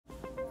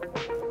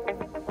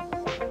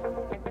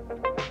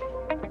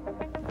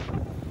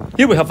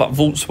Here we have that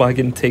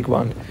Volkswagen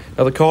Tiguan.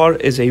 Now the car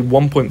is a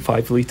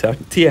 1.5 litre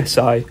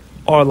TSI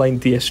R-Line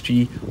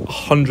DSG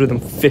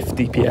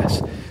 150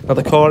 PS. Now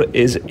the car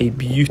is a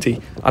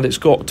beauty and it's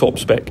got top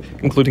spec,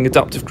 including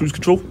adaptive cruise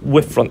control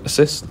with front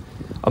assist,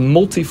 a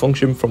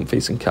multi-function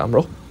front-facing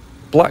camera,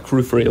 black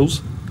roof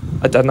rails,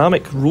 a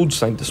dynamic road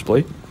sign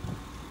display,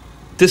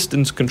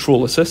 distance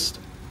control assist,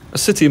 a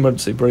city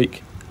emergency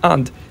brake,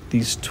 and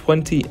these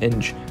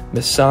 20-inch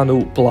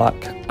Misano black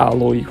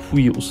alloy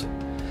wheels.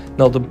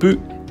 Now the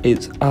boot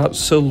is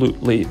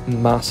absolutely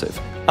massive,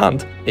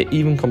 and it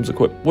even comes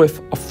equipped with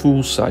a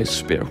full-size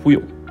spare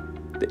wheel.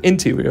 The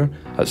interior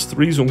has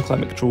 3-zone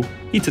climate control,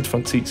 heated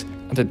front seats,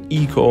 and an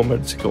eCall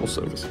emergency call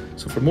service.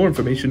 So for more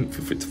information,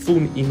 feel free to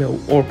phone, email,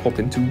 or pop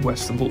into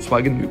Western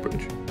Volkswagen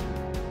Newbridge.